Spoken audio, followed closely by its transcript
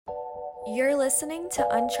You're listening to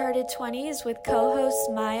Uncharted 20s with co-hosts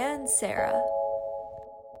Maya and Sarah.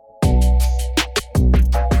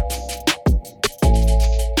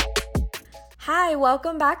 Hi,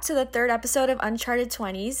 welcome back to the third episode of Uncharted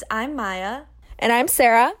 20s. I'm Maya. And I'm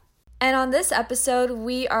Sarah. And on this episode,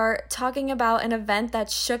 we are talking about an event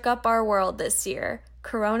that shook up our world this year,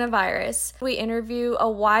 coronavirus. We interview a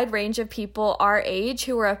wide range of people our age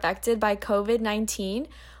who were affected by COVID-19,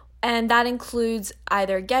 and that includes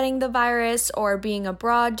either getting the virus or being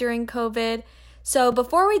abroad during COVID. So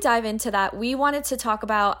before we dive into that, we wanted to talk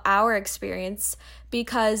about our experience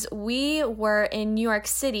because we were in New York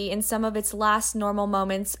City in some of its last normal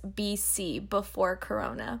moments BC before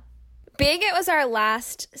Corona. Being it was our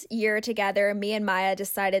last year together, me and Maya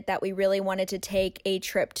decided that we really wanted to take a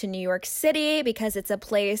trip to New York City because it's a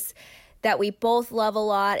place that we both love a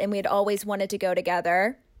lot and we had always wanted to go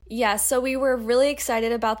together. Yeah, so we were really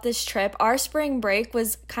excited about this trip. Our spring break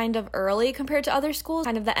was kind of early compared to other schools,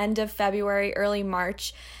 kind of the end of February, early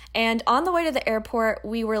March. And on the way to the airport,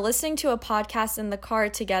 we were listening to a podcast in the car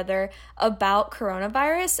together about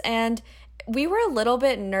coronavirus. And we were a little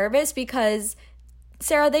bit nervous because,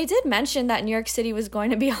 Sarah, they did mention that New York City was going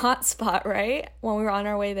to be a hot spot, right? When we were on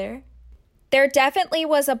our way there. There definitely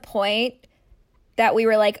was a point that we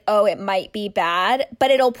were like, oh, it might be bad,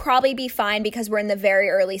 but it'll probably be fine because we're in the very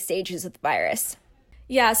early stages of the virus.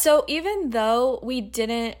 Yeah, so even though we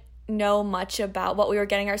didn't know much about what we were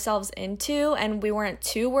getting ourselves into and we weren't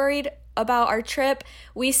too worried about our trip,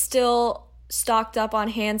 we still stocked up on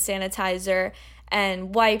hand sanitizer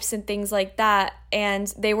and wipes and things like that,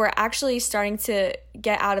 and they were actually starting to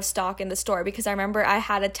get out of stock in the store because I remember I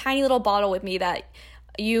had a tiny little bottle with me that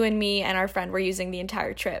you and me and our friend were using the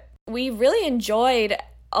entire trip. We really enjoyed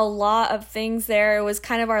a lot of things there. It was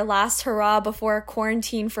kind of our last hurrah before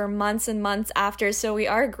quarantine for months and months after, so we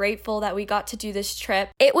are grateful that we got to do this trip.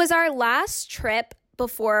 It was our last trip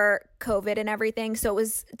before COVID and everything, so it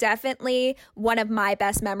was definitely one of my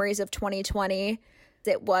best memories of 2020.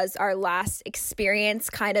 It was our last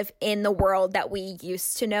experience kind of in the world that we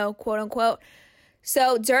used to know, quote unquote.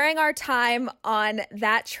 So during our time on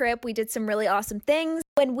that trip, we did some really awesome things.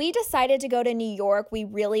 When we decided to go to New York, we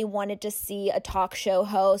really wanted to see a talk show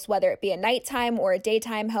host, whether it be a nighttime or a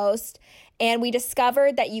daytime host. And we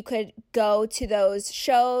discovered that you could go to those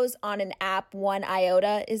shows on an app. One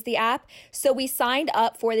Iota is the app. So we signed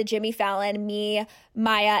up for the Jimmy Fallon, me,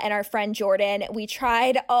 Maya, and our friend Jordan. We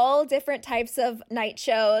tried all different types of night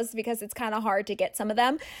shows because it's kind of hard to get some of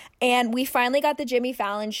them. And we finally got the Jimmy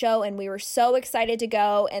Fallon show and we were so excited to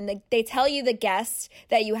go. And they tell you the guests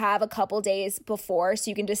that you have a couple days before so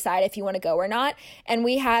you can decide if you want to go or not. And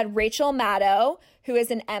we had Rachel Maddow, who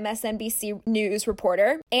is an MSNBC News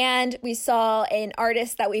reporter, and we saw an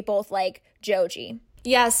artist that we both like, Joji.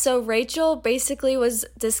 Yeah, so Rachel basically was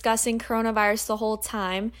discussing coronavirus the whole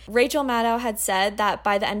time. Rachel Maddow had said that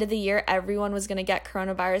by the end of the year, everyone was going to get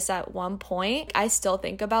coronavirus at one point. I still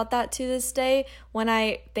think about that to this day. When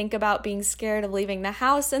I think about being scared of leaving the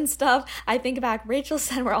house and stuff, I think back, Rachel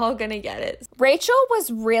said we're all going to get it. Rachel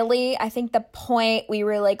was really, I think, the point we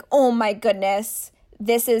were like, oh my goodness,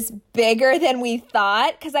 this is bigger than we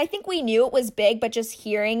thought, because I think we knew it was big, but just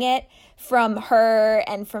hearing it from her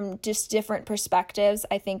and from just different perspectives,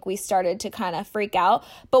 I think we started to kind of freak out.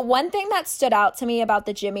 But one thing that stood out to me about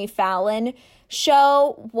the Jimmy Fallon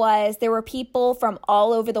show was there were people from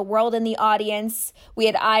all over the world in the audience. We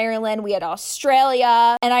had Ireland, we had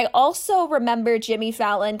Australia, and I also remember Jimmy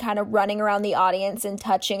Fallon kind of running around the audience and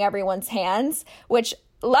touching everyone's hands, which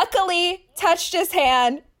luckily touched his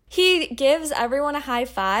hand. He gives everyone a high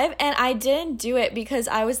five, and I didn't do it because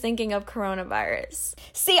I was thinking of coronavirus.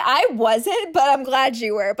 See, I wasn't, but I'm glad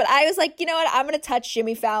you were. But I was like, you know what? I'm going to touch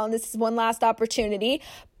Jimmy Fallon. This is one last opportunity.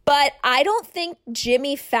 But I don't think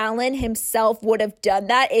Jimmy Fallon himself would have done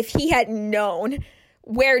that if he had known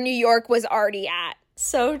where New York was already at.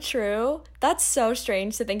 So true. That's so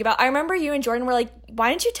strange to think about. I remember you and Jordan were like, why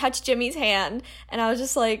didn't you touch Jimmy's hand? And I was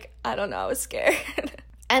just like, I don't know, I was scared.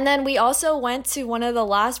 And then we also went to one of the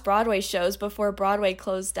last Broadway shows before Broadway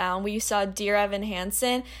closed down. We saw Dear Evan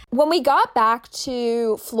Hansen. When we got back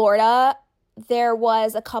to Florida, there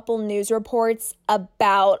was a couple news reports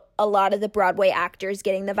about a lot of the Broadway actors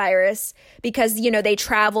getting the virus because, you know, they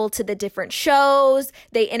travel to the different shows,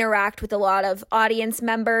 they interact with a lot of audience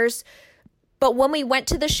members. But when we went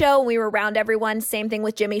to the show and we were around everyone, same thing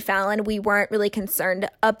with Jimmy Fallon, we weren't really concerned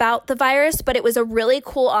about the virus, but it was a really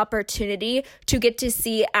cool opportunity to get to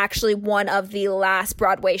see actually one of the last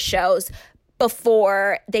Broadway shows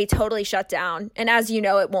before they totally shut down. And as you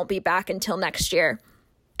know, it won't be back until next year.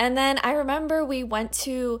 And then I remember we went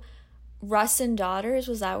to Russ and Daughters.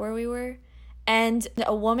 Was that where we were? and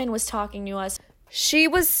a woman was talking to us. She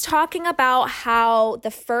was talking about how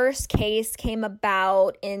the first case came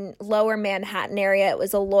about in Lower Manhattan area. It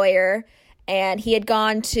was a lawyer, and he had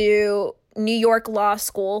gone to New York Law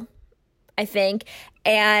School, I think,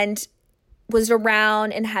 and was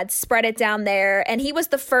around and had spread it down there. And he was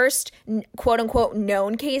the first quote unquote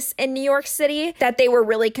known case in New York City that they were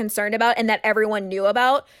really concerned about and that everyone knew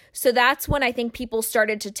about. So that's when I think people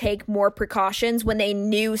started to take more precautions when they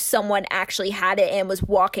knew someone actually had it and was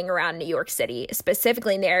walking around New York City,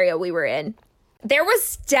 specifically in the area we were in. There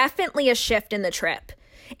was definitely a shift in the trip.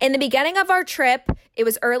 In the beginning of our trip, it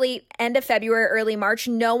was end of February, early March.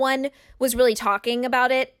 No one was really talking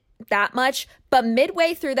about it that much, but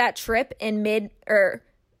midway through that trip in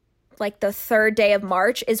like the third day of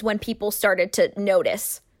March is when people started to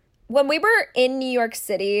notice. When we were in New York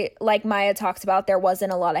City, like Maya talked about, there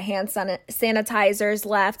wasn't a lot of hand sanitizers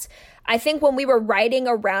left. I think when we were riding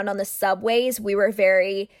around on the subways, we were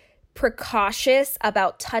very precautious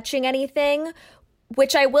about touching anything,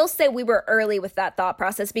 which I will say we were early with that thought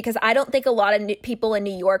process because I don't think a lot of people in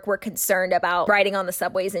New York were concerned about riding on the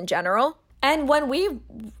subways in general. And when we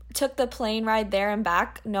took the plane ride there and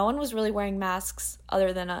back, no one was really wearing masks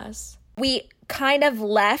other than us. We kind of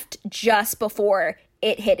left just before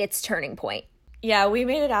it hit its turning point. Yeah, we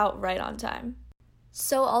made it out right on time.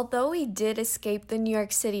 So although we did escape the New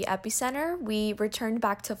York City epicenter, we returned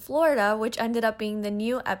back to Florida, which ended up being the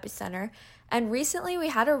new epicenter. And recently we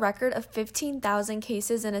had a record of 15,000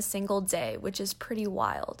 cases in a single day, which is pretty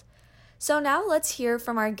wild. So now let's hear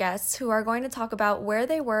from our guests who are going to talk about where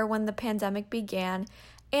they were when the pandemic began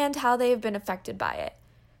and how they have been affected by it.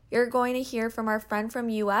 You're going to hear from our friend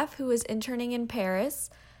from UF who is interning in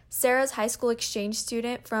Paris, Sarah's high school exchange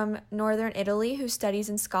student from Northern Italy who studies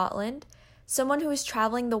in Scotland, someone who was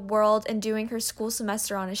traveling the world and doing her school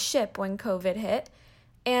semester on a ship when COVID hit,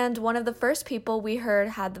 and one of the first people we heard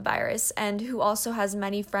had the virus and who also has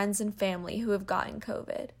many friends and family who have gotten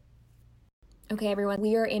COVID. Okay, everyone,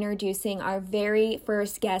 we are introducing our very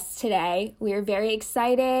first guest today. We are very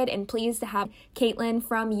excited and pleased to have Caitlin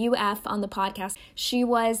from UF on the podcast. She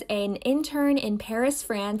was an intern in Paris,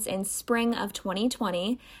 France in spring of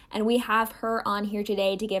 2020, and we have her on here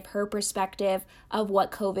today to give her perspective of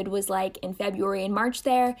what COVID was like in February and March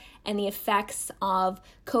there and the effects of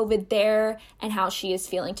COVID there and how she is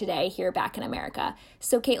feeling today here back in America.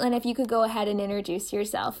 So Caitlin, if you could go ahead and introduce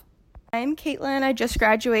yourself. I'm Caitlin. I just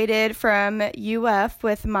graduated from UF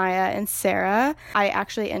with Maya and Sarah. I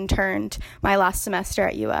actually interned my last semester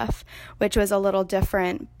at UF, which was a little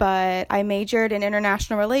different, but I majored in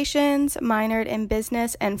international relations, minored in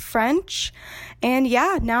business and French, and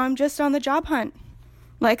yeah, now I'm just on the job hunt,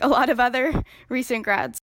 like a lot of other recent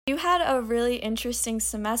grads. You had a really interesting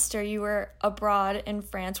semester. You were abroad in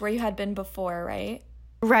France where you had been before, right?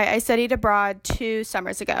 Right. I studied abroad 2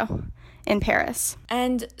 summers ago in Paris.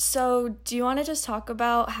 And so do you want to just talk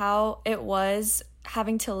about how it was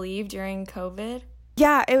having to leave during COVID?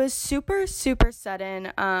 Yeah, it was super, super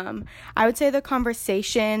sudden. I would say the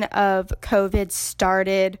conversation of COVID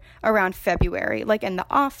started around February, like in the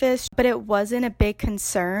office, but it wasn't a big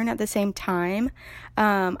concern at the same time.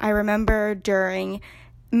 I remember during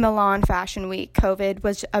Milan Fashion Week, COVID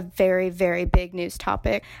was a very, very big news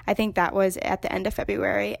topic. I think that was at the end of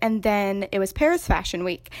February. And then it was Paris Fashion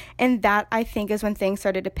Week. And that, I think, is when things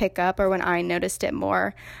started to pick up or when I noticed it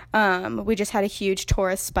more. We just had a huge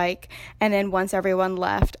tourist spike. And then once everyone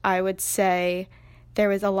left, I would say there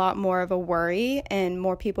was a lot more of a worry and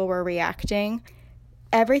more people were reacting.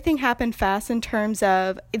 Everything happened fast in terms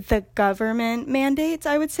of the government mandates,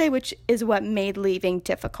 I would say, which is what made leaving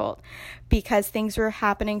difficult because things were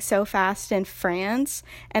happening so fast in France.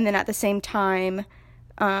 And then at the same time,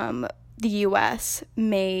 the U.S.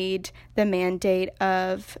 made the mandate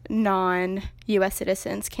of non-U.S.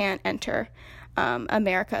 citizens can't enter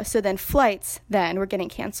America. So then flights then were getting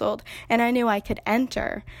canceled. And I knew I could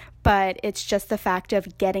enter, but it's just the fact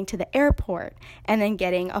of getting to the airport and then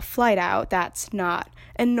getting a flight out that's not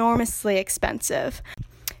enormously expensive.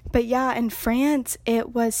 But yeah, in France,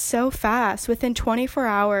 it was so fast. Within 24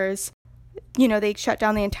 hours, they shut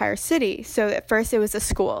down the entire city. So at first it was the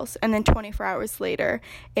schools, and then 24 hours later,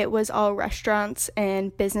 it was all restaurants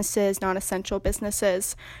and businesses, non-essential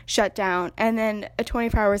businesses shut down. And then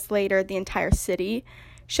 24 hours later, the entire city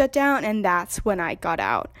shut down, and that's when I got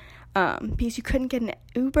out. Because you couldn't get an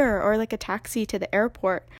Uber or like a taxi to the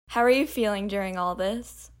airport. How are you feeling during all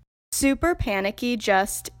this? Super panicky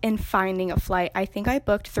just in finding a flight. I think I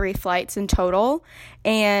booked 3 flights in total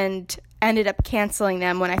and ended up canceling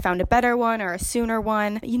them when I found a better one or a sooner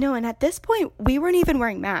one. And at this point, we weren't even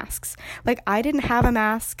wearing masks. Like, I didn't have a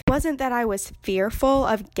mask. It wasn't that I was fearful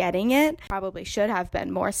of getting it. Probably should have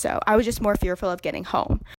been more so. I was just more fearful of getting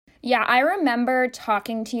home. Yeah, I remember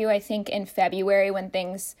talking to you, I think, in February when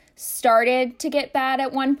things started to get bad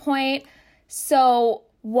at one point. So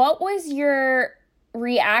what was your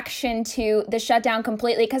reaction to the shutdown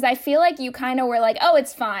completely? Because I feel like you kind of were like, oh,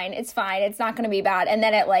 it's fine, it's not going to be bad. And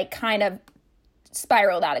then it like kind of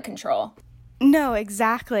spiraled out of control. No,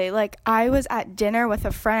 exactly. Like, I was at dinner with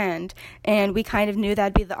a friend and we kind of knew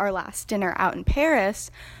that'd be our last dinner out in Paris.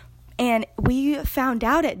 And we found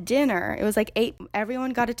out at dinner, it was like 8,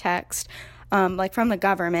 everyone got a text, like from the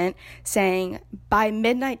government saying by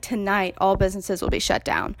midnight tonight, all businesses will be shut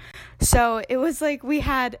down. So it was like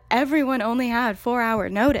everyone only had 4-hour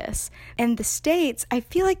notice. In the States, I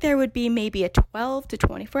feel like there would be maybe a 12 to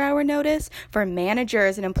 24-hour notice for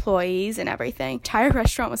managers and employees and everything. The entire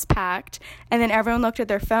restaurant was packed, and then everyone looked at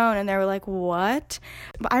their phone and they were like, what?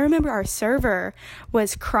 But I remember our server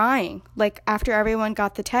was crying, like, after everyone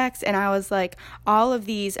got the text, and I was like, all of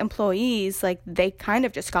these employees, like, they kind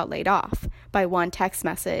of just got laid off by one text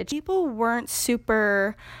message. People weren't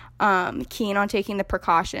super keen on taking the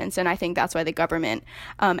precautions, and I think that's why the government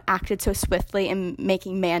acted so swiftly in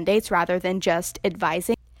making mandates rather than just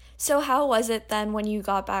advising. So how was it then when you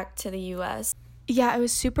got back to the US? Yeah, it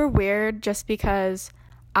was super weird just because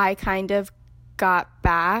I kind of got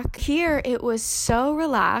back. Here, it was so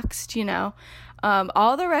relaxed,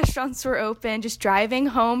 all the restaurants were open, just driving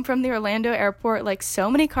home from the Orlando airport, like so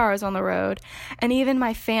many cars on the road, and even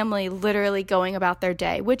my family literally going about their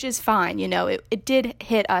day, which is fine. It did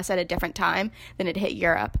hit us at a different time than it hit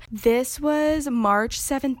Europe. This was March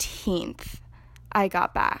 17th. I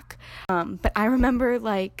got back. But I remember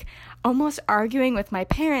almost arguing with my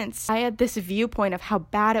parents. I had this viewpoint of how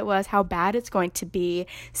bad it was, how bad it's going to be,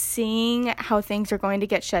 seeing how things are going to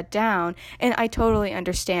get shut down. And I totally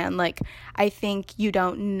understand. I think you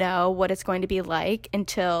don't know what it's going to be like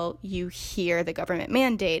until you hear the government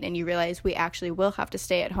mandate and you realize we actually will have to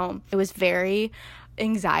stay at home. It was very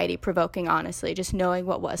anxiety provoking, honestly, just knowing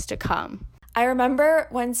what was to come. I remember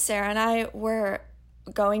when Sarah and I were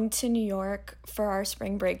going to New York for our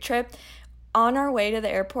spring break trip. On our way to the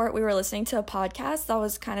airport, we were listening to a podcast that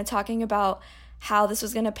was kind of talking about how this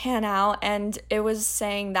was going to pan out, and it was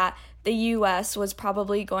saying that the US was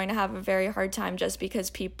probably going to have a very hard time just because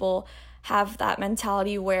people have that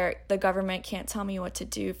mentality where the government can't tell me what to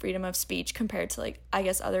do, freedom of speech, compared to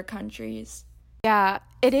other countries. Yeah,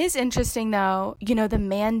 it is interesting though. The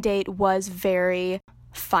mandate was very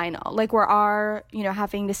final. Where our,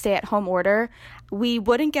 having to stay at home order, we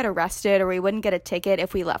wouldn't get arrested or we wouldn't get a ticket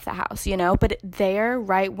if we left the house, but there,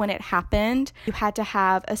 right when it happened, you had to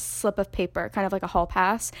have a slip of paper, kind of like a hall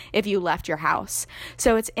pass, if you left your house.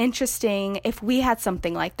 So it's interesting if we had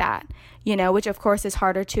something like that, which of course is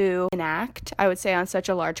harder to enact, I would say, on such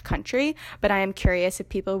a large country, but I am curious if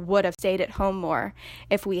people would have stayed at home more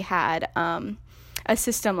if we had a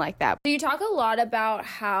system like that. So you talk a lot about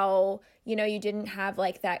how you didn't have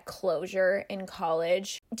that closure in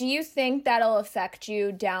college. Do you think that'll affect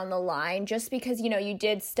you down the line just because, you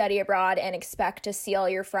did study abroad and expect to see all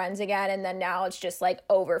your friends again, and then now it's just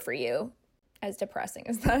over for you, as depressing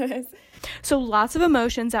as that is? So lots of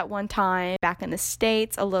emotions at one time. Back in the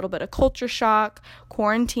States, a little bit of culture shock,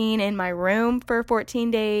 quarantine in my room for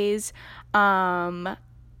 14 days,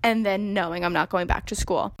 and then knowing I'm not going back to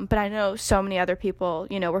school. But I know so many other people,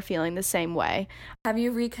 were feeling the same way. Have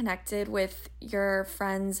you reconnected with your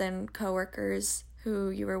friends and coworkers who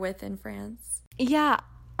you were with in France? Yeah,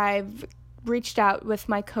 I've reached out with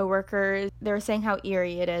my coworkers. They were saying how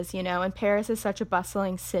eerie it is, and Paris is such a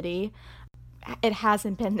bustling city. It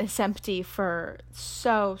hasn't been this empty for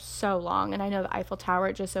so long. And I know the Eiffel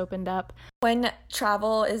Tower just opened up. When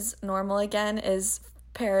travel is normal again, is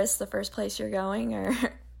Paris the first place you're going, or?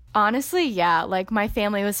 Honestly, yeah. My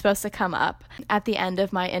family was supposed to come up at the end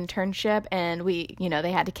of my internship, and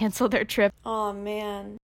they had to cancel their trip. Oh,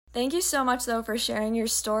 man. Thank you so much, though, for sharing your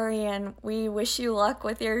story, and we wish you luck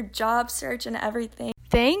with your job search and everything.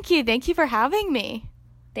 Thank you. Thank you for having me.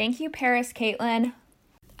 Thank you, Paris Caitlin.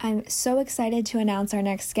 I'm so excited to announce our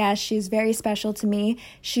next guest. She's very special to me.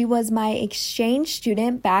 She was my exchange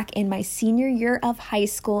student back in my senior year of high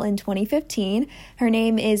school in 2015. Her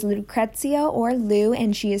name is Lucrezia, or Lou,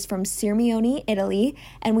 and she is from Sirmione, Italy.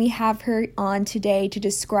 And we have her on today to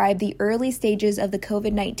describe the early stages of the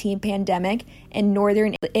COVID-19 pandemic in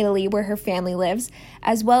northern Italy, where her family lives,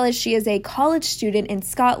 as well as she is a college student in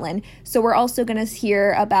Scotland. So we're also going to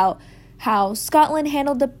hear about how Scotland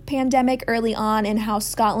handled the pandemic early on and how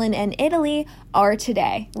Scotland and Italy are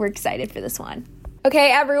today. We're excited for this one.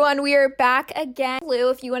 Okay, everyone, we are back again.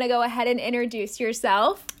 Lou, if you want to go ahead and introduce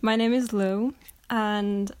yourself. My name is Lou,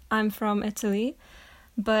 and I'm from Italy,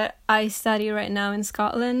 but I study right now in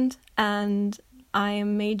Scotland, and I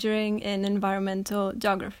am majoring in environmental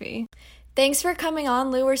geography. Thanks for coming on,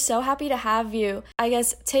 Lou. We're so happy to have you. I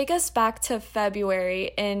guess take us back to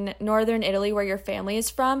February in northern Italy, where your family is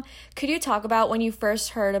from. Could you talk about when you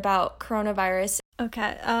first heard about coronavirus?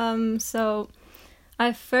 Okay, so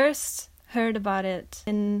I first heard about it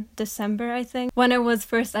in December, I think, when it was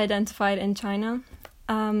first identified in China.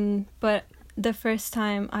 But the first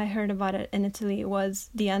time I heard about it in Italy was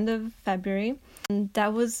the end of February. And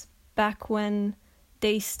that was back when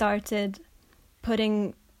they started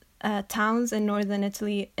putting towns in northern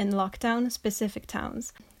Italy in lockdown, specific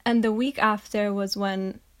towns. And the week after was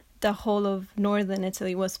when the whole of northern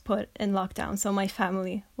Italy was put in lockdown. So my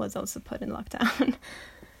family was also put in lockdown.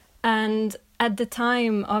 And at the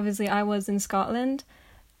time, obviously, I was in Scotland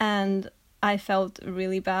and I felt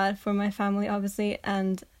really bad for my family, obviously,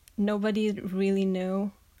 and nobody really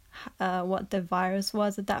knew what the virus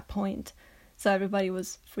was at that point. So everybody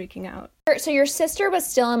was freaking out. So your sister was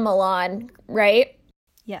still in Milan, right?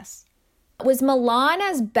 Yes. Was Milan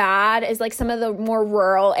as bad as like some of the more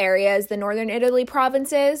rural areas, the northern Italy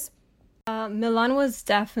provinces? Milan was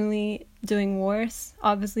definitely doing worse,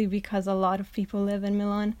 obviously, because a lot of people live in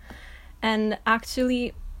Milan. And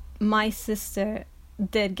actually, my sister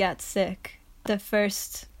did get sick the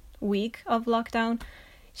first week of lockdown.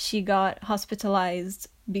 She got hospitalized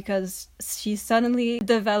because she suddenly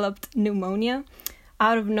developed pneumonia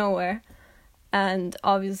out of nowhere. And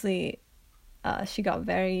obviously, she got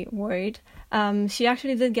very worried. She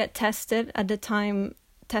actually did get tested. At the time,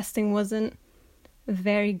 testing wasn't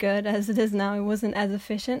very good as it is now. It wasn't as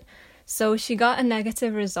efficient. So she got a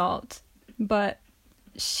negative result. But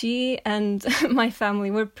she and my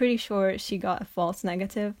family were pretty sure she got a false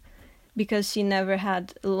negative because she never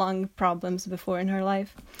had lung problems before in her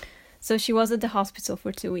life. So she was at the hospital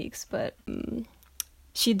for 2 weeks, but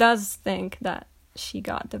she does think that she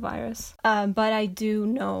got the virus. But I do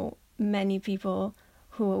know many people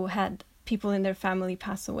who had people in their family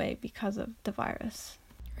pass away because of the virus.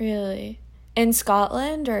 Really? In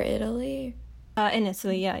Scotland or Italy? In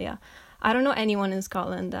Italy, yeah. I don't know anyone in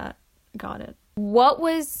Scotland that got it. What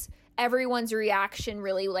was everyone's reaction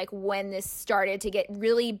really like when this started to get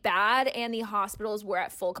really bad and the hospitals were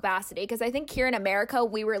at full capacity? Because I think here in America,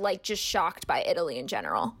 we were like just shocked by Italy in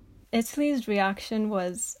general. Italy's reaction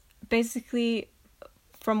was basically,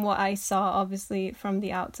 from what I saw, obviously from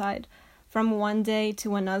the outside, from one day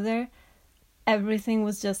to another, everything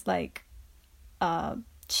was just like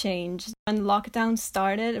changed. When lockdown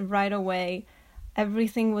started, right away,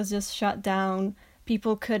 everything was just shut down.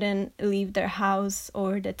 People couldn't leave their house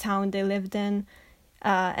or the town they lived in.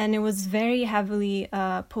 And it was very heavily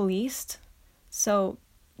policed. So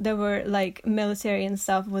there were like military and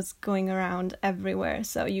stuff was going around everywhere.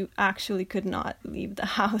 So you actually could not leave the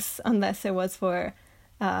house unless it was for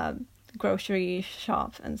grocery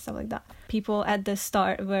shop and stuff like that. People at the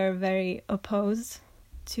start were very opposed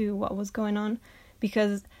to what was going on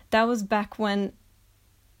because that was back when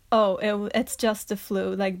it's just the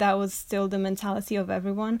flu. Like that was still the mentality of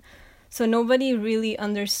everyone. So nobody really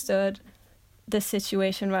understood the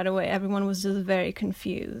situation right away. Everyone was just very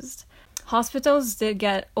confused. Hospitals did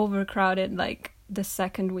get overcrowded like the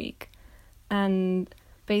second week. And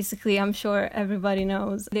basically, I'm sure everybody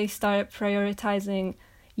knows, they started prioritizing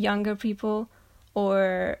younger people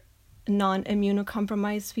or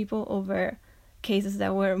non-immunocompromised people over cases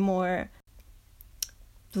that were more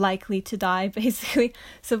likely to die, basically.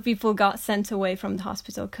 So people got sent away from the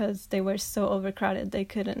hospital because they were so overcrowded they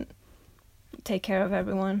couldn't take care of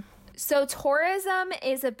everyone. So tourism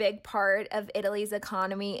is a big part of Italy's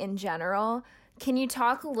economy in general. Can you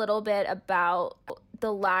talk a little bit about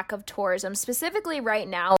the lack of tourism, specifically right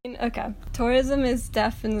now? Okay, tourism is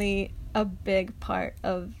definitely a big part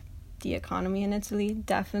of the economy in Italy,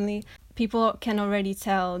 definitely. People can already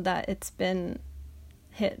tell that it's been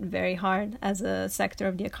hit very hard as a sector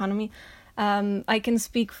of the economy. I can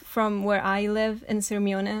speak from where I live in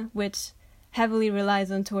Sirmione, which heavily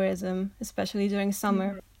relies on tourism, especially during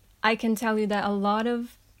summer. I can tell you that a lot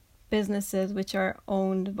of businesses which are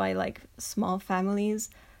owned by like small families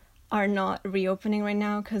are not reopening right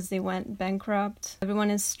now because they went bankrupt. Everyone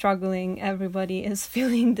is struggling. Everybody is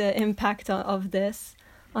feeling the impact of this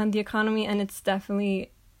on the economy, and it's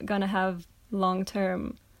definitely gonna have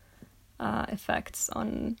long-term effects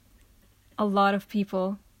on a lot of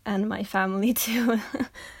people, and my family too.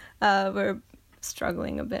 We're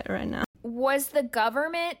struggling a bit right now. Was the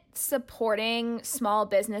government supporting small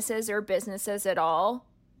businesses or businesses at all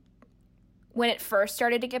when it first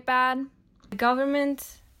started to get bad? The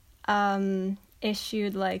government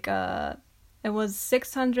issued like it was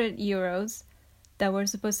 600 euros that were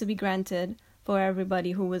supposed to be granted for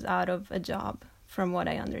everybody who was out of a job, from what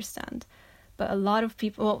I understand. But a lot of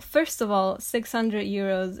people, well, first of all, 600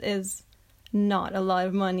 euros is not a lot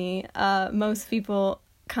of money. Most people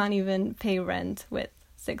can't even pay rent with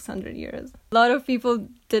 600 euros. A lot of people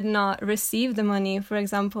did not receive the money. For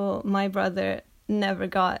example, my brother never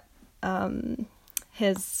got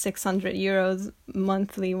his 600 euros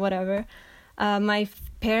monthly, whatever. My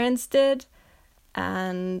parents did,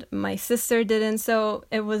 and my sister didn't, so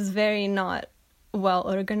it was very not well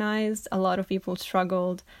organized. A lot of people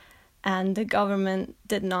struggled, and the government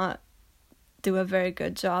did not do a very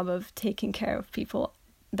good job of taking care of people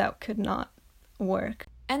that could not work.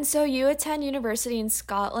 And so you attend university in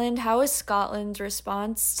Scotland. How was Scotland's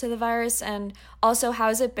response to the virus? And also, how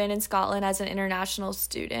has it been in Scotland as an international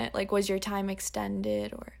student? Like, was your time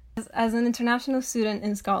extended or? As an international student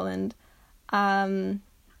in Scotland,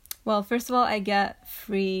 well, first of all, I get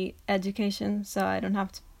free education, so I don't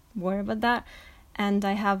have to worry about that. And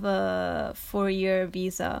I have a 4-year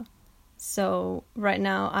visa. So right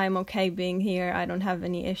now I'm okay being here. I don't have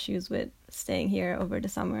any issues with staying here over the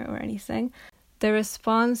summer or anything. The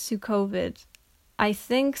response to COVID, I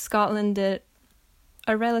think Scotland did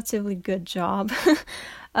a relatively good job,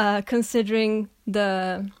 considering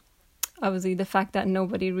obviously the fact that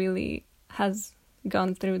nobody really has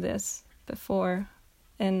gone through this before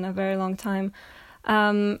in a very long time.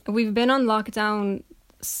 We've been on lockdown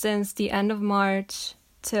since the end of March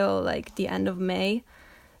till like the end of May,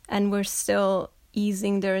 and we're still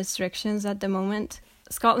easing the restrictions at the moment.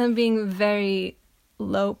 Scotland being very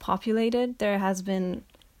low populated, there has been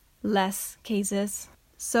less cases.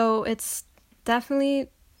 So it's definitely,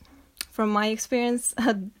 from my experience,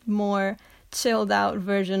 a more chilled out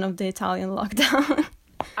version of the Italian lockdown.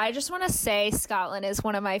 I just want to say Scotland is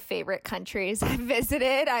one of my favorite countries I've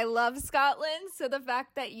visited. I love Scotland, so the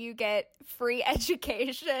fact that you get free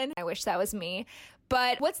education, I wish that was me.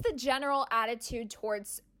 But what's the general attitude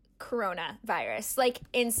towards coronavirus, like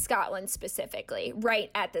in Scotland specifically, right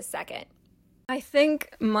at this second? I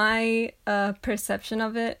think my perception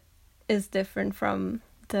of it is different from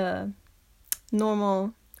the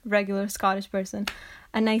normal, regular Scottish person.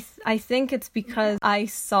 And I think it's because I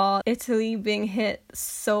saw Italy being hit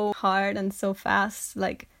so hard and so fast,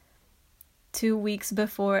 like 2 weeks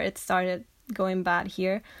before it started going bad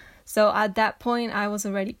here. So at that point, I was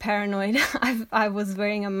already paranoid. I was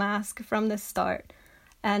wearing a mask from the start.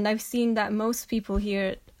 And I've seen that most people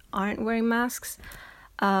here aren't wearing masks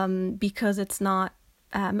because it's not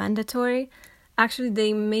mandatory. Actually,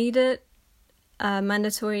 they made it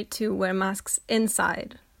mandatory to wear masks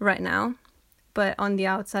inside right now. But on the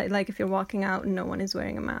outside, like if you're walking out, no one is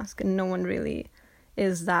wearing a mask and no one really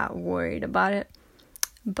is that worried about it.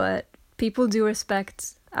 But people do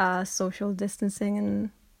respect social distancing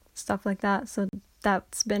and stuff like that. So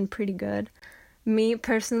that's been pretty good. Me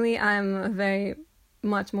personally, I'm very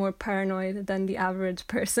much more paranoid than the average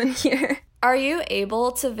person here. Are you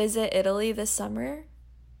able to visit Italy this summer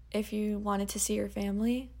if you wanted to see your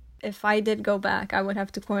family? If I did go back, I would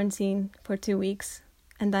have to quarantine for 2 weeks.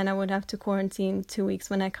 And then I would have to quarantine 2 weeks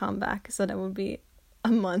when I come back. So that would be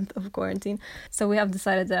a month of quarantine. So we have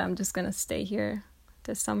decided that I'm just going to stay here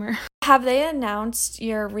this summer. Have they announced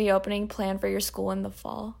your reopening plan for your school in the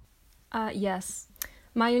fall? Yes.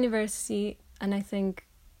 My university, and I think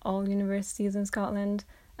all universities in Scotland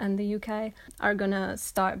and the UK, are going to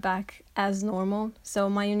start back as normal. So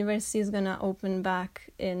my university is going to open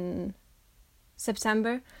back in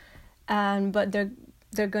September. But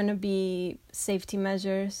they're going to be safety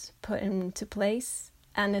measures put into place,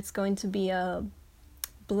 and it's going to be a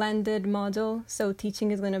blended model. So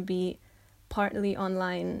teaching is going to be partly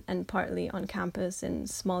online and partly on campus in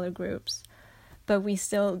smaller groups. But we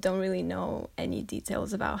still don't really know any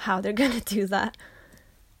details about how they're going to do that.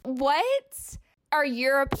 What are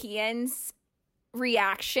Europeans'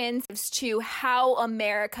 reactions to how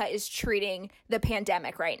America is treating the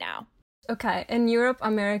pandemic right now? Okay, in Europe,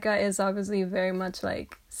 America is obviously very much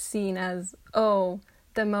like seen as,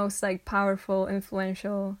 the most like powerful,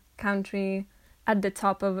 influential country at the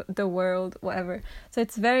top of the world, whatever. So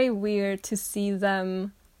it's very weird to see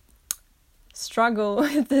them struggle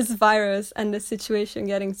with this virus and the situation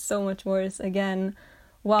getting so much worse again,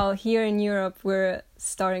 while here in Europe we're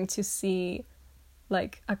starting to see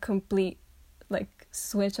like a complete like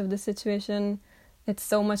switch of the situation. It's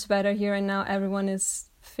so much better here and now. Everyone is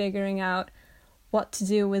figuring out what to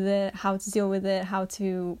do with it, how to deal with it, how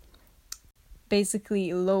to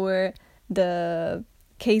basically lower the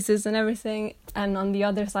cases and everything. And on the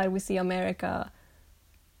other side we see America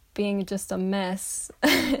being just a mess.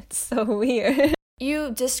 It's so weird.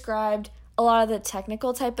 You described a lot of the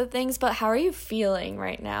technical type of things, but how are you feeling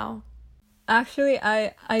right now? Actually,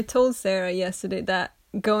 I told Sarah yesterday that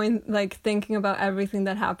thinking about everything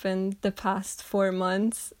that happened the past 4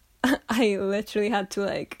 months, I literally had to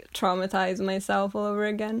like traumatize myself all over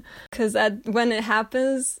again. Because when it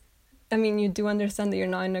happens, I mean, you do understand that you're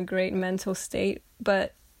not in a great mental state,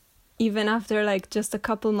 but even after like just a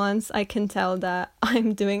couple months, I can tell that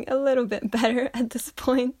I'm doing a little bit better at this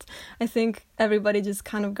point. I think everybody just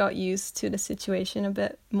kind of got used to the situation a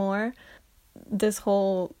bit more. This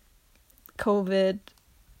whole COVID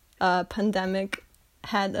pandemic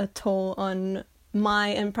had a toll on my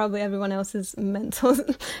and probably everyone else's mental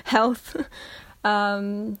health.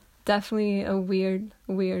 Definitely a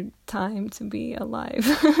weird time to be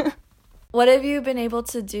alive. What have you been able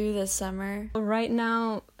to do this summer? Right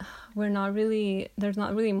now, there's not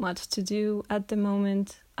really much to do at the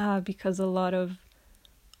moment because a lot of,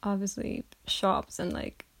 obviously, shops and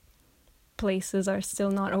like places are still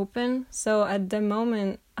not open. So at the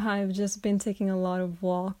moment, I've just been taking a lot of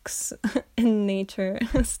walks in nature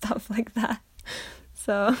and stuff like that.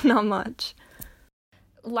 So not much.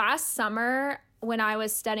 Last summer, when I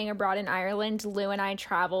was studying abroad in Ireland, Lou and I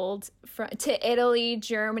traveled to Italy,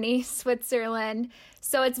 Germany, Switzerland.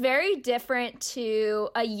 So it's very different to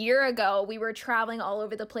a year ago. We were traveling all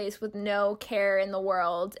over the place with no care in the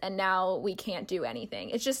world, and now we can't do anything.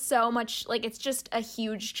 It's just so much, like, it's just a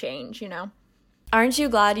huge change, you know? Aren't you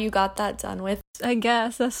glad you got that done with? I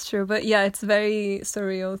guess that's true. But yeah, it's very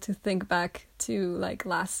surreal to think back to like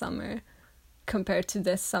last summer compared to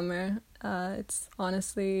this summer. It's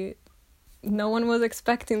honestly, no one was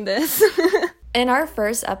expecting this. In our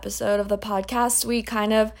first episode of the podcast, we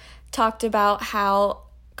kind of talked about how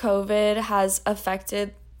COVID has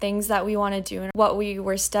affected things that we want to do and what we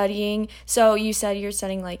were studying. So you said you're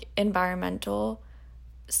studying like environmental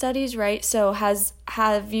studies, right? So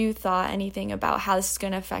have you thought anything about how this is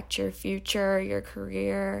going to affect your future, your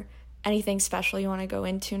career, anything special you want to go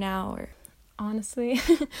into now? Or honestly,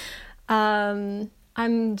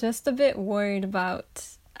 I'm just a bit worried about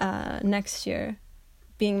next year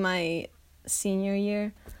being my senior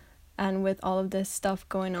year, and with all of this stuff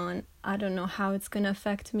going on, I don't know how it's gonna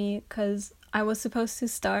affect me, because I was supposed to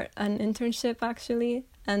start an internship actually,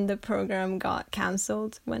 and the program got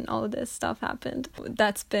cancelled when all of this stuff happened.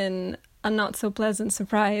 That's been a not so pleasant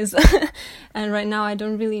surprise. And right now I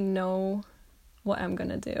don't really know what I'm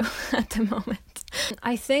gonna do at the moment.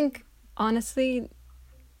 I think honestly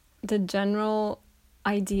the general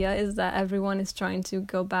idea is that everyone is trying to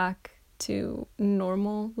go back to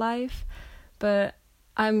normal life, but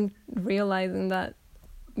I'm realizing that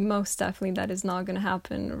most definitely that is not going to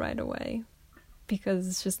happen right away, because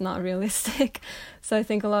it's just not realistic. So I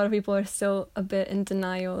think a lot of people are still a bit in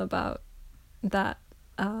denial about that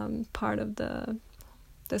part of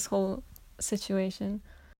this whole situation.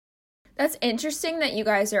 That's interesting that you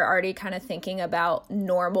guys are already kind of thinking about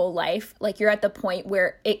normal life. Like, you're at the point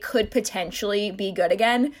where it could potentially be good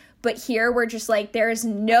again. But here we're just like, there's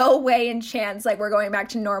no way and chance like we're going back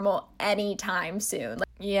to normal anytime soon. Like,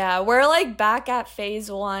 yeah, we're like back at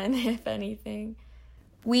phase 1, if anything.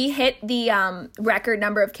 We hit the record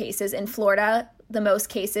number of cases in Florida, the most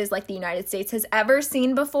cases like the United States has ever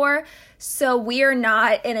seen before. So we are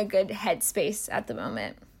not in a good headspace at the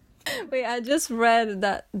moment. Wait, I just read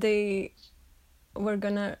that they were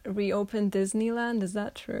gonna reopen Disneyland. Is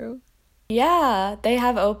that true? Yeah, they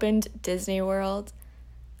have opened Disney World.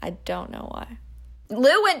 I don't know why.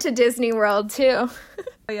 Lou went to Disney World too.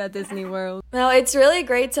 Oh yeah, Disney World. No, it's really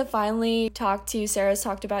great to finally talk to you. Sarah's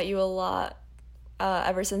talked about you a lot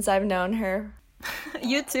ever since I've known her.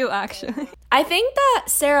 You too, actually. I think that,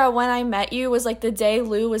 Sarah, when I met you was like the day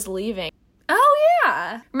Lou was leaving. Oh,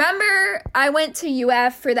 yeah. Remember, I went to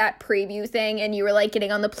UF for that preview thing, and you were, like,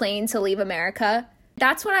 getting on the plane to leave America?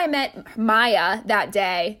 That's when I met Maya that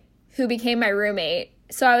day, who became my roommate.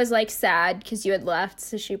 So I was, like, sad because you had left,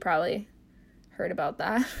 so she probably heard about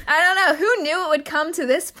that. I don't know. Who knew it would come to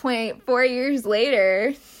this point 4 years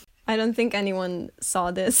later? I don't think anyone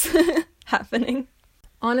saw this happening.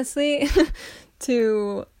 Honestly,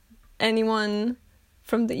 to anyone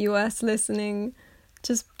from the US listening,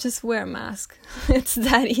 just wear a mask. It's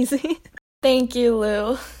that easy. Thank you,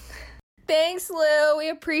 Lou. Thanks, Lou. We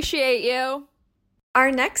appreciate you. Our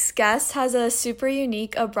next guest has a super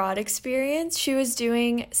unique abroad experience. She was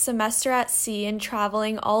doing semester at sea and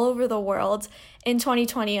traveling all over the world in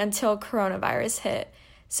 2020 until coronavirus hit.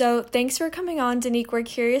 So thanks for coming on, Danique. We're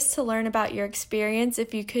curious to learn about your experience.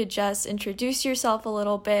 If you could just introduce yourself a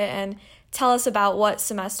little bit and tell us about what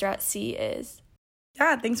semester at sea is.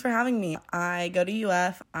 Yeah, thanks for having me. I go to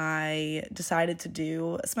UF. I decided to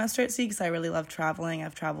do a semester at sea because I really love traveling.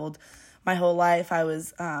 I've traveled my whole life. I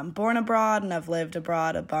was born abroad and I've lived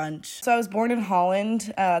abroad a bunch. So I was born in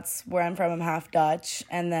Holland. That's where I'm from. I'm half Dutch.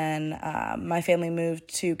 And then my family moved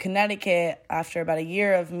to Connecticut after about a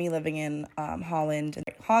year of me living in Holland and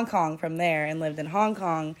Hong Kong from there, and lived in Hong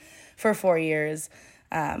Kong for 4 years.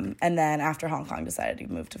 And then after Hong Kong, decided to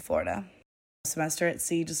move to Florida. Semester at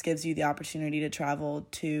sea just gives you the opportunity to travel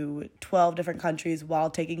to 12 different countries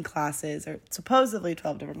while taking classes, or supposedly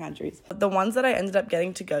 12 different countries. The ones that I ended up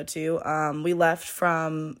getting to go to, we left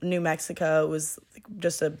from New Mexico. It was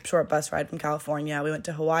just a short bus ride from California. We went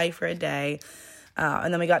to Hawaii for a day,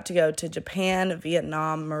 and then we got to go to Japan,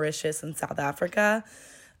 Vietnam, Mauritius, and South Africa.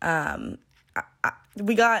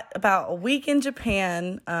 We got about a week in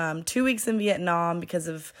Japan, 2 weeks in Vietnam because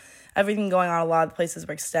of everything going on. A lot of the places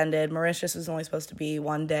were extended. Mauritius was only supposed to be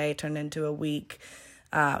 1 day, turned into a week.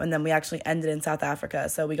 And then we actually ended in South Africa.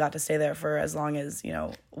 So we got to stay there for as long as,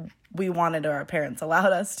 we wanted or our parents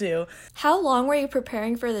allowed us to. How long were you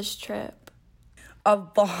preparing for this trip? A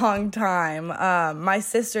long time. My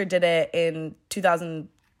sister did it in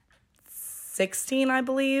 2016, I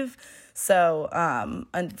believe. So,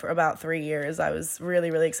 and for about 3 years, I was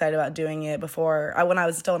really, really excited about doing it when I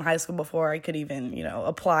was still in high school, before I could even,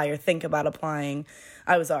 apply or think about applying.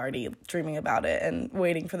 I was already dreaming about it and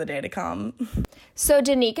waiting for the day to come. So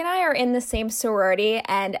Danique and I are in the same sorority,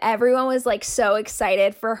 and everyone was so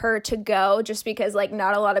excited for her to go, just because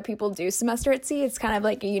not a lot of people do semester at sea. It's kind of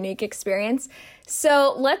a unique experience.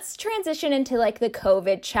 So let's transition into the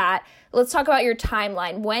COVID chat. Let's talk about your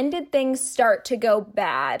timeline. When did things start to go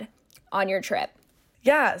bad on your trip?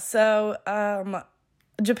 Yeah, so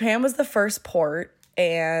Japan was the first port,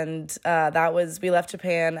 and we left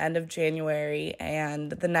Japan end of January,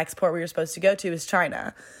 and the next port we were supposed to go to is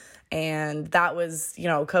China. And that was,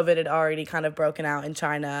 COVID had already kind of broken out in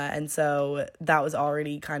China, and so that was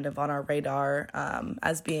already kind of on our radar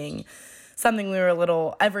as being something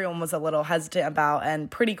everyone was a little hesitant about.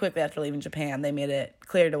 And pretty quickly after leaving Japan, they made it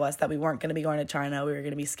clear to us that we weren't going to be going to China. We were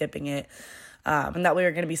going to be skipping it. And that we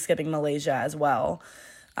were going to be skipping Malaysia as well.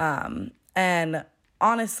 And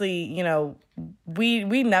honestly,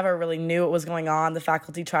 we never really knew what was going on. The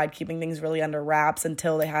faculty tried keeping things really under wraps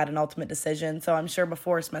until they had an ultimate decision. So I'm sure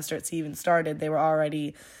before semester at sea even started, they were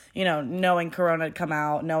already, knowing Corona had come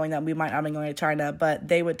out, knowing that we might not be going to China, but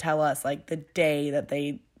they would tell us the day that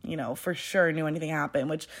they, for sure knew anything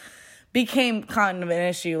happened, which became kind of an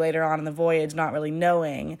issue later on in the voyage, not really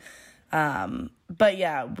knowing. But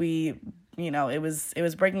yeah, it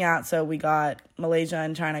was breaking out, so we got Malaysia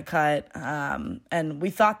and China cut, and we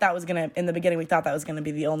thought in the beginning, we thought that was going to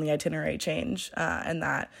be the only itinerary change, and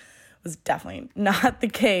that was definitely not the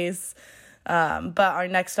case. But our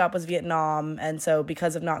next stop was Vietnam, and so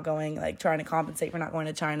because of not going, trying to compensate for not going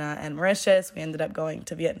to China and Mauritius, we ended up going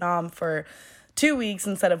to Vietnam for 2 weeks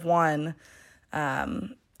instead of 1,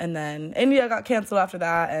 and then India got canceled after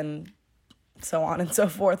that, and so on and so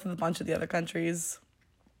forth with a bunch of the other countries.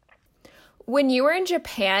 When you were in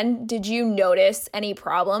Japan, did you notice any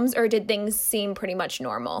problems, or did things seem pretty much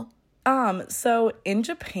normal? So in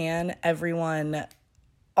Japan, everyone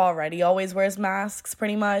already always wears masks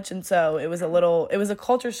pretty much. And so it was a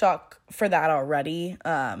culture shock for that already,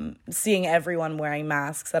 seeing everyone wearing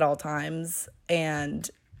masks at all times. And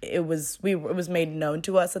it was made known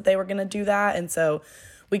to us that they were going to do that. And so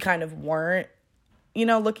we kind of weren't,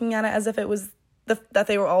 looking at it as if it was that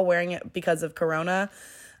they were all wearing it because of Corona.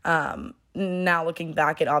 Now looking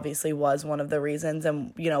back, it obviously was one of the reasons,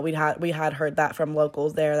 and we had heard that from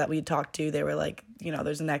locals there that we talked to. They were like,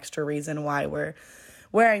 there's an extra reason why we're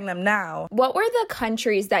wearing them now. What were the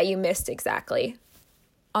countries that you missed exactly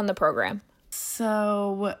on the program?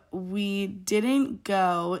 So we didn't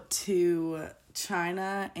go to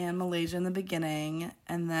China and Malaysia in the beginning,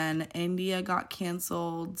 and then India got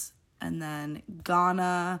canceled, and then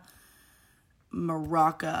Ghana,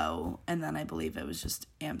 Morocco, and then I believe it was just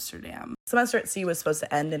Amsterdam. Semester at sea was supposed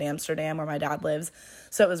to end in Amsterdam, where my dad lives,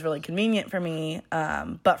 so it was really convenient for me.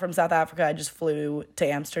 But from South Africa, I just flew to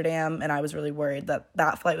Amsterdam, and I was really worried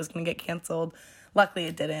that flight was going to get canceled. Luckily,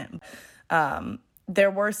 it didn't. there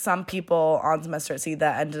were some people on semester at sea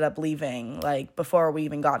that ended up leaving, like before we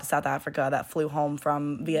even got to South Africa, that flew home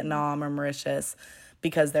from Vietnam or Mauritius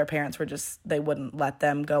because their parents were they wouldn't let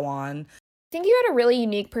them go on. I think you had a really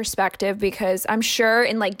unique perspective because I'm sure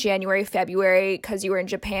in like January, February, because you were in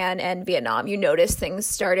Japan and Vietnam, you noticed things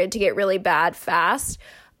started to get really bad fast.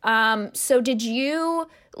 So did you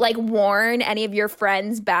like warn any of your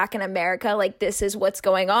friends back in America, like this is what's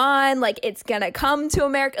going on, like it's gonna come to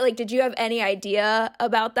America? Like, did you have any idea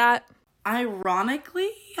about that?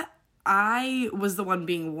 Ironically, I was the one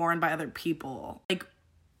being warned by other people. Like,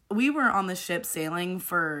 we were on the ship sailing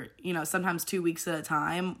for, sometimes 2 weeks at a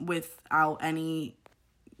time without any,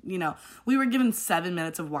 we were given 7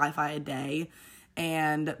 minutes of Wi-Fi a day.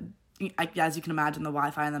 And as you can imagine, the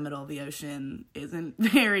Wi-Fi in the middle of the ocean isn't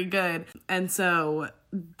very good. And so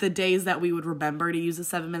the days that we would remember to use the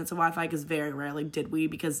 7 minutes of Wi-Fi, because very rarely did we,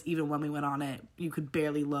 because even when we went on it, you could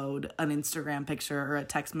barely load an Instagram picture or a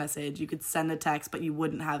text message. You could send a text, but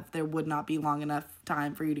there would not be long enough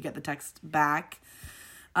time for you to get the text back.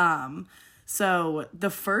 So the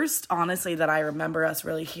first, honestly, that I remember us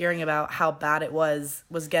really hearing about how bad it was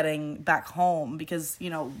getting back home, because,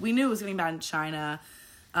 we knew it was getting bad in China.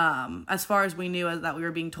 As far as we knew, as that we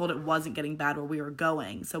were being told it wasn't getting bad where we were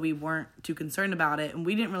going. So we weren't too concerned about it. And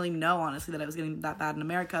we didn't really know, honestly, that it was getting that bad in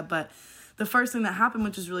America. But the first thing that happened,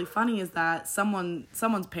 which is really funny, is that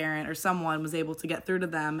someone's parent or someone was able to get through to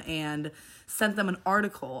them and sent them an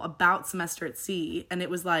article about semester at sea. And it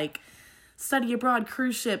was like, study abroad,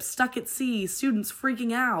 cruise ships, stuck at sea, students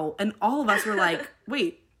freaking out. And all of us were like,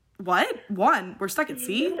 wait, what? 1, we're stuck at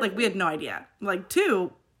sea? Like, we had no idea. Like,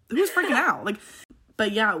 2, who's freaking out? Like,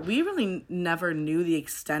 but yeah, we really never knew the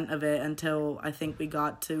extent of it until I think we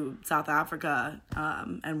got to South Africa,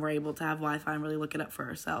 and were able to have Wi-Fi and really look it up for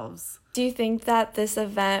ourselves. Do you think that this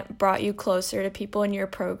event brought you closer to people in your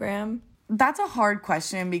program? That's a hard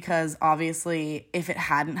question, because obviously if it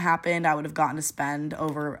hadn't happened, I would have gotten to spend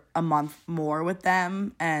over a month more with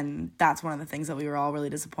them. And that's one of the things that we were all really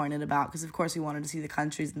disappointed about, because of course we wanted to see the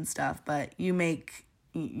countries and stuff, but you make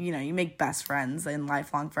best friends and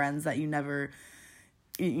lifelong friends that you never,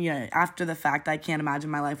 after the fact, I can't imagine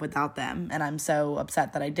my life without them. And I'm so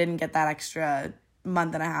upset that I didn't get that extra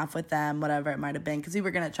month and a half with them, whatever it might have been, because we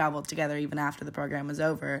were going to travel together even after the program was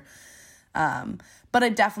over. But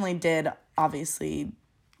it definitely did, obviously,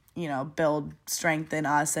 build strength in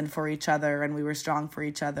us and for each other, and we were strong for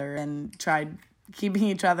each other and tried keeping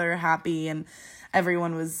each other happy, and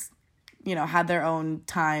everyone was, had their own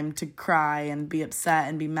time to cry and be upset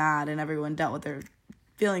and be mad, and everyone dealt with their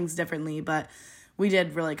feelings differently, but we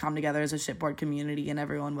did really come together as a shipboard community, and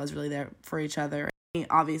everyone was really there for each other.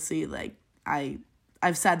 Obviously, like,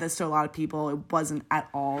 I've said this to a lot of people, it wasn't at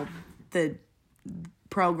all the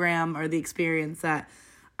program or the experience that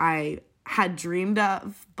I had dreamed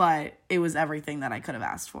of, but it was everything that I could have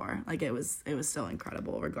asked for. Like, it was still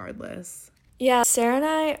incredible regardless. Yeah, Sarah and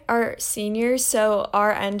I are seniors, so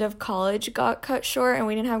our end of college got cut short and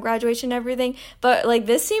we didn't have graduation and everything, but like,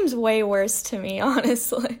 this seems way worse to me,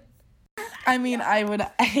 honestly. I mean, I would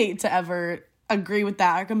hate to ever agree with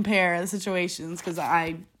that or compare the situations, because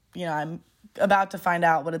I'm about to find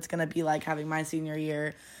out what it's going to be like having my senior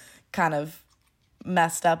year kind of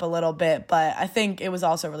messed up a little bit. But I think it was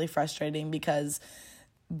also really frustrating because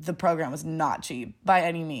the program was not cheap by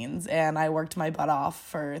any means, and I worked my butt off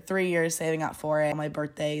for 3 years saving up for it. My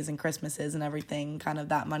birthdays and Christmases and everything, kind of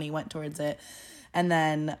that money went towards it. And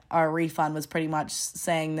then our refund was pretty much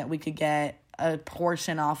saying that we could get a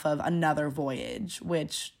portion off of another voyage,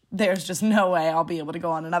 which there's just no way I'll be able to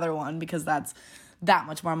go on another one, because that's that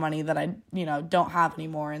much more money that I, don't have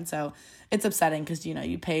anymore. And so it's upsetting, because,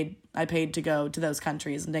 I paid to go to those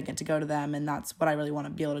countries and didn't get to go to them. And that's what I really want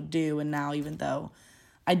to be able to do. And now, even though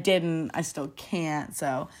I didn't, I still can't.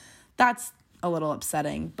 So that's a little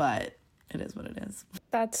upsetting, but it is what it is.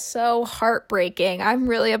 That's so heartbreaking. I'm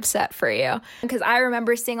really upset for you, because I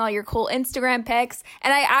remember seeing all your cool Instagram pics,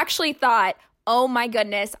 and I actually thought, oh my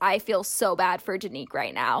goodness, I feel so bad for Danique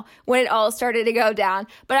right now when it all started to go down.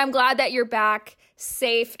 But I'm glad that you're back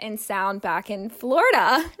safe and sound back in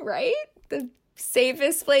Florida, right? The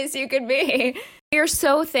safest place you could be. We're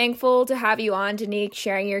so thankful to have you on, Danique,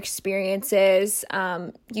 sharing your experiences.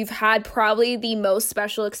 You've had probably the most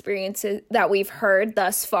special experiences that we've heard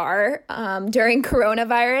thus far during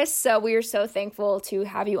coronavirus. So we are so thankful to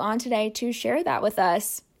have you on today to share that with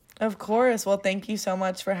us. Of course. Well, thank you so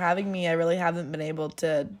much for having me. I really haven't been able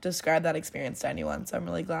to describe that experience to anyone, so I'm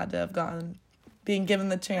really glad to have being given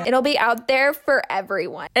the chance. It'll be out there for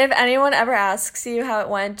everyone. If anyone ever asks you how it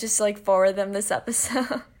went, just forward them this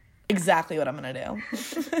episode. Exactly what I'm going to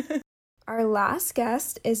do. Our last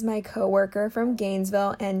guest is my coworker from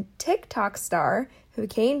Gainesville and TikTok star who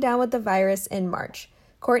came down with the virus in March.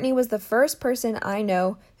 Courtney was the first person I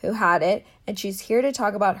know who had it, and she's here to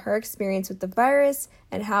talk about her experience with the virus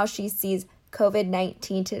and how she sees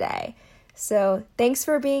COVID-19 today. So thanks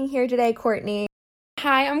for being here today, Courtney.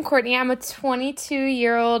 Hi, I'm Courtney. I'm a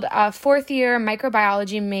 22-year-old fourth-year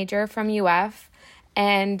microbiology major from UF.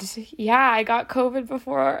 And yeah, I got COVID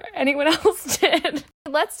before anyone else did.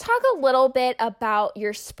 Let's talk a little bit about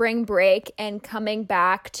your spring break and coming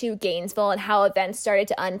back to Gainesville and how events started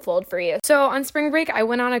to unfold for you. So on spring break, I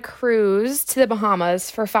went on a cruise to the Bahamas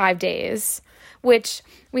for 5 days, which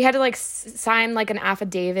we had to sign an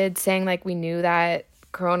affidavit saying we knew that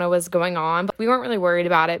Corona was going on, but we weren't really worried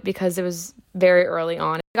about it because it was very early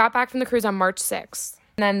on. I got back from the cruise on March 6th.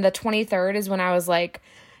 And then the 23rd is when I was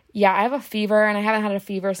yeah, I have a fever and I haven't had a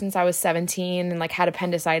fever since I was 17 and had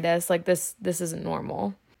appendicitis. This isn't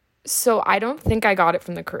normal. So I don't think I got it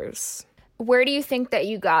from the cruise. Where do you think that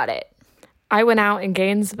you got it? I went out in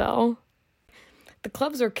Gainesville. The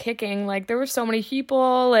clubs are kicking. There were so many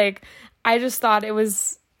people. I just thought it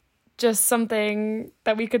was just something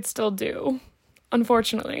that we could still do,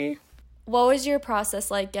 unfortunately. What was your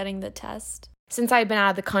process like getting the test? Since I had been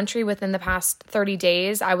out of the country within the past 30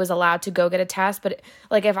 days, I was allowed to go get a test. But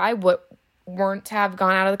if I weren't to have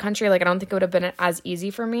gone out of the country, I don't think it would have been as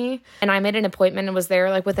easy for me. And I made an appointment and was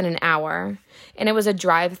there within an hour. And it was a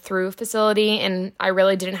drive-through facility, and I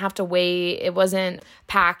really didn't have to wait. It wasn't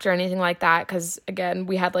packed or anything like that because, again,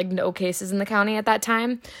 we had no cases in the county at that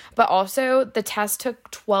time. But also, the test took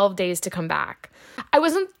 12 days to come back. I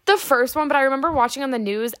wasn't the first one, but I remember watching on the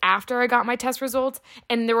news after I got my test results,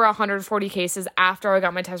 and there were 140 cases after I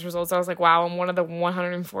got my test results. I was like, wow, I'm one of the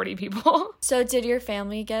 140 people. So did your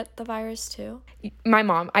family get the virus too? My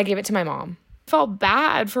mom. I gave it to my mom. I felt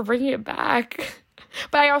bad for bringing it back.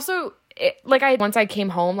 But I also, once I came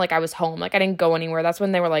home, I was home. I didn't go anywhere. That's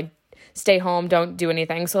when they were stay home, don't do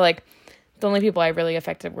anything. So, the only people I really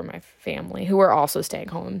affected were my family, who were also staying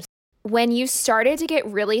home. When you started to get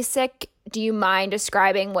really sick, do you mind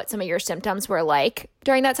describing what some of your symptoms were like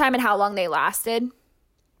during that time and how long they lasted?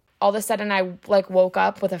 All of a sudden, I woke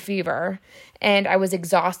up with a fever and I was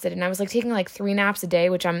exhausted, and I was taking 3 naps a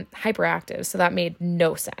day, which I'm hyperactive, so that made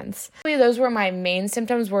no sense. Those were my main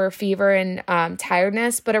symptoms, were fever and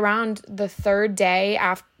tiredness. But around the 3rd day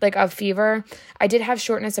of fever, I did have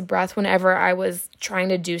shortness of breath whenever I was trying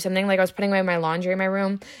to do something. I was putting away my laundry in my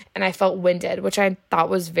room and I felt winded, which I thought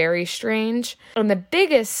was very strange. And the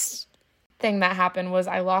biggest thing that happened was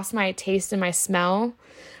I lost my taste and my smell,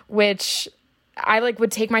 which I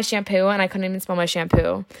would take my shampoo and I couldn't even smell my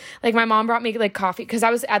shampoo. My mom brought me coffee because I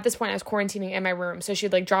was quarantining in my room, so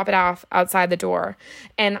she'd drop it off outside the door,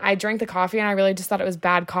 and I drank the coffee and I really just thought it was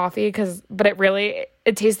bad coffee but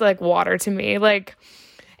it tasted like water to me.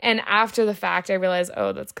 And after the fact I realized,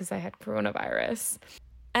 oh, that's because I had coronavirus.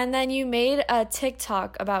 And then you made a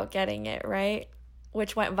TikTok about getting it, right?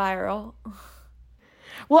 Which went viral.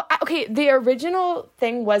 Well, okay, the original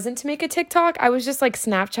thing wasn't to make a TikTok. I was just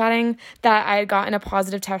Snapchatting that I had gotten a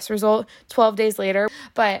positive test result 12 days later.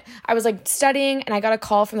 But I was studying, and I got a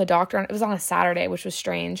call from the doctor. It was on a Saturday, which was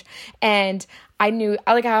strange. And I knew,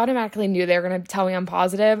 I automatically knew they were going to tell me I'm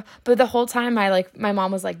positive. But the whole time my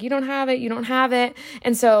mom was you don't have it.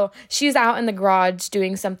 And so she's out in the garage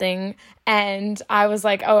doing something, and I was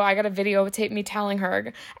oh, I got a videotape me telling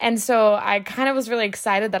her. And so I kind of was really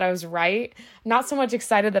excited that I was right. Not so much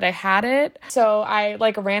excited that I had it. So I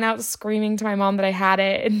ran out screaming to my mom that I had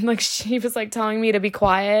it. And she was telling me to be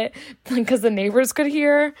quiet because the neighbors could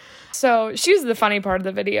hear. So she was the funny part of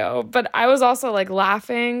the video. But I was also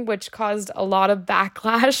laughing, which caused a lot of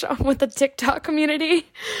backlash with the TikTok community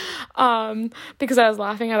because I was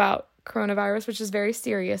laughing about coronavirus, which is very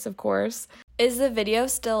serious, of course. Is the video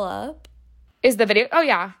still up? Is the video? Oh,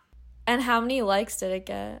 yeah. And how many likes did it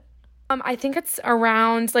get? I think it's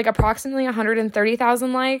around approximately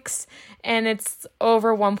 130,000 likes, and it's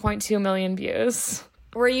over 1.2 million views.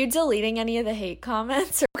 Were you deleting any of the hate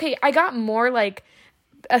comments? Okay, I got more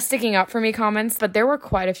sticking up for me comments, but there were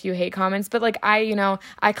quite a few hate comments. But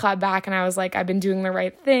I clapped back and I was I've been doing the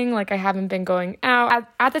right thing. I haven't been going out.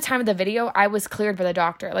 At the time of the video, I was cleared by the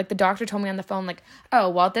doctor. The doctor told me on the phone, oh,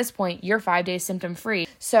 well, at this point, you're 5 days symptom free.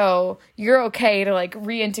 So you're okay to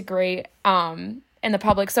reintegrate in the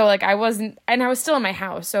public. So I wasn't, and I was still in my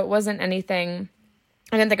house. So it wasn't anything.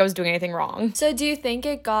 I didn't think I was doing anything wrong. So do you think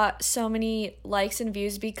it got so many likes and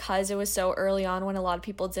views because it was so early on when a lot of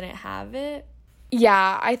people didn't have it?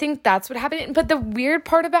 Yeah, I think that's what happened. But the weird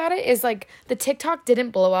part about it is the TikTok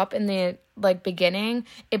didn't blow up in the beginning.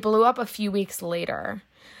 It blew up a few weeks later.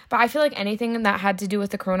 But I feel like anything that had to do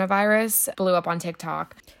with the coronavirus blew up on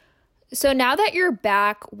TikTok. So now that you're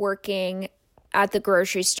back working at the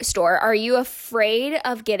grocery store, are you afraid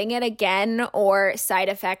of getting it again or side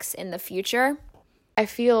effects in the future? I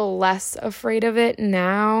feel less afraid of it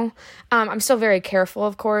now. I'm still very careful,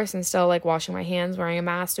 of course, and still like washing my hands, wearing a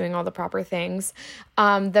mask, doing all the proper things.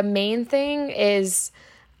 The main thing is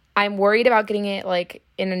I'm worried about getting it like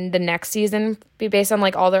in the next season. Based on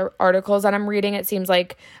like all the articles that I'm reading, it seems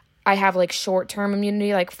like I have like short-term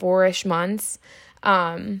immunity, like 4-ish months.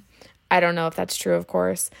 I don't know if that's true, of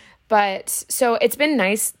course. But so it's been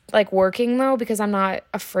nice like working though, because I'm not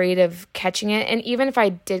afraid of catching it. And even if I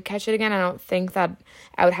did catch it again, I don't think that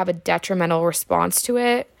I would have a detrimental response to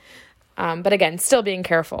it. But again, still being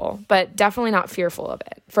careful, but definitely not fearful of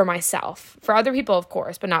it for myself. For other people, of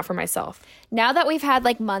course, but not for myself. Now that we've had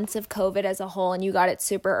like months of COVID as a whole and you got it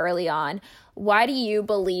super early on, why do you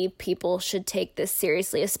believe people should take this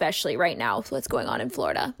seriously, especially right now with what's going on in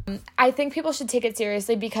Florida? I think people should take it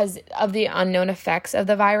seriously because of the unknown effects of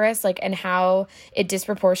the virus, like, and how it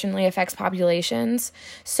disproportionately affects populations.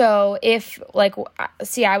 So if like,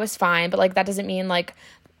 see, I was fine, but like, that doesn't mean like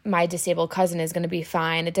my disabled cousin is going to be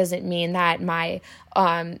fine. It doesn't mean that my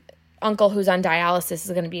uncle who's on dialysis is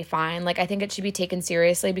going to be fine. Like, I think it should be taken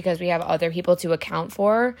seriously because we have other people to account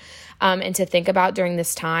for and to think about during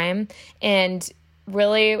this time. And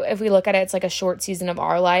really, if we look at it, it's like a short season of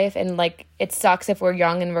our life. And like, it sucks if we're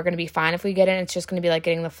young and we're going to be fine if we get it. It's just going to be like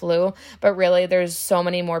getting the flu. But really, there's so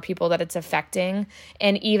many more people that it's affecting.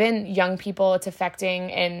 And even young people, it's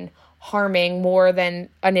affecting and harming more than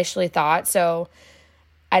initially thought. So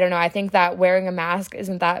I don't know. I think that wearing a mask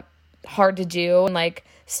isn't that hard to do. And like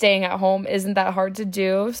staying at home isn't that hard to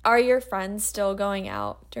do. Are your friends still going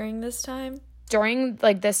out during this time? During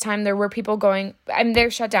like this time, there were people going, I mean, they're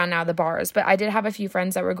shut down now, the bars, but I did have a few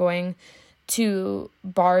friends that were going to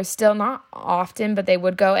bars still, not often, but they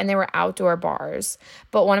would go, and they were outdoor bars.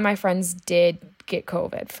 But one of my friends did get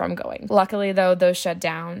COVID from going. Luckily, though, those shut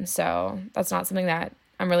down. So that's not something that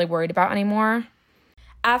I'm really worried about anymore.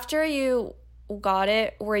 After you got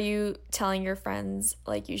it, were you telling your friends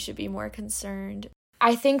like you should be more concerned?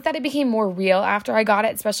 I think that it became more real after I got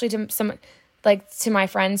it, especially to my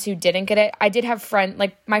friends who didn't get it. I did have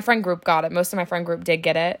my friend group got it. Most of my friend group did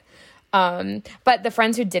get it. But the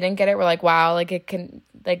friends who didn't get it were like, wow, like it can,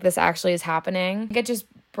 like this actually is happening. It just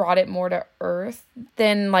brought it more to earth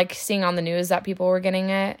than like seeing on the news that people were getting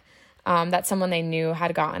it, that someone they knew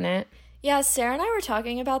had gotten it. Yeah, Sarah and I were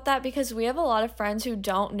talking about that because we have a lot of friends who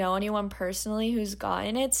don't know anyone personally who's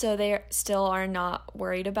gotten it, so they still are not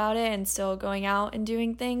worried about it and still going out and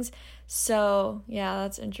doing things. So, yeah,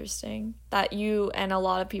 that's interesting that you and a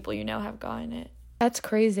lot of people you know have gotten it. That's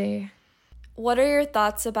crazy. What are your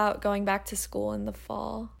thoughts about going back to school in the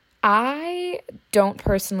fall? I don't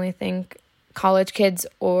personally think college kids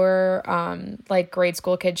or like grade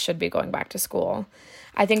school kids should be going back to school.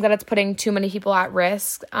 I think that it's putting too many people at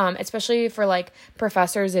risk, especially for like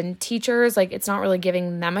professors and teachers. Like, it's not really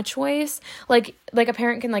giving them a choice. Like a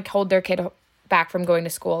parent can like hold their kid back from going to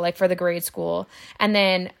school, like for the grade school. And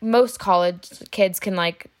then most college kids can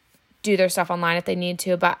like do their stuff online if they need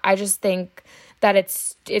to. But I just think that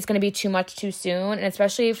it's going to be too much too soon, and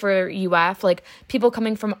especially for UF, like people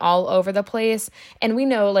coming from all over the place. And we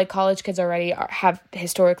know like college kids already have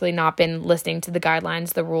historically not been listening to the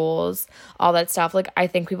guidelines, the rules, all that stuff. Like, I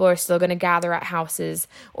think people are still going to gather at houses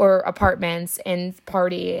or apartments and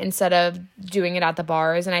party instead of doing it at the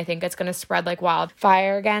bars. And I think it's going to spread like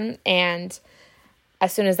wildfire again. And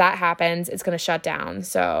as soon as that happens, it's going to shut down.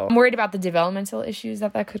 So I'm worried about the developmental issues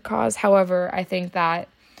that could cause. However, I think that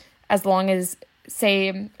as long as,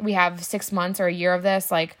 say, we have 6 months or a year of this,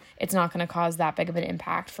 like, it's not going to cause that big of an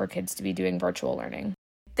impact for kids to be doing virtual learning.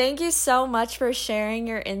 Thank you so much for sharing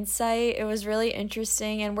your insight. It was really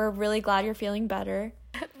interesting, and we're really glad you're feeling better.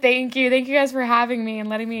 Thank you. Thank you guys for having me and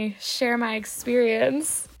letting me share my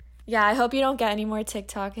experience. Yeah, I hope you don't get any more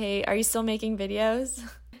TikTok hate. Are you still making videos?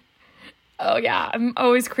 Oh, yeah. I'm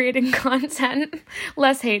always creating content.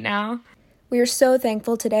 Less hate now. We are so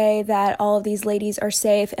thankful today that all of these ladies are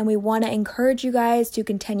safe, and we want to encourage you guys to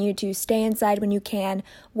continue to stay inside when you can,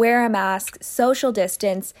 wear a mask, social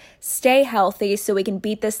distance, stay healthy so we can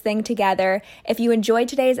beat this thing together. If you enjoyed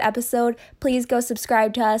today's episode, please go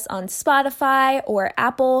subscribe to us on Spotify or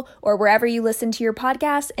Apple or wherever you listen to your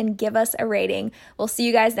podcast and give us a rating. We'll see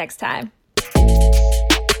you guys next time.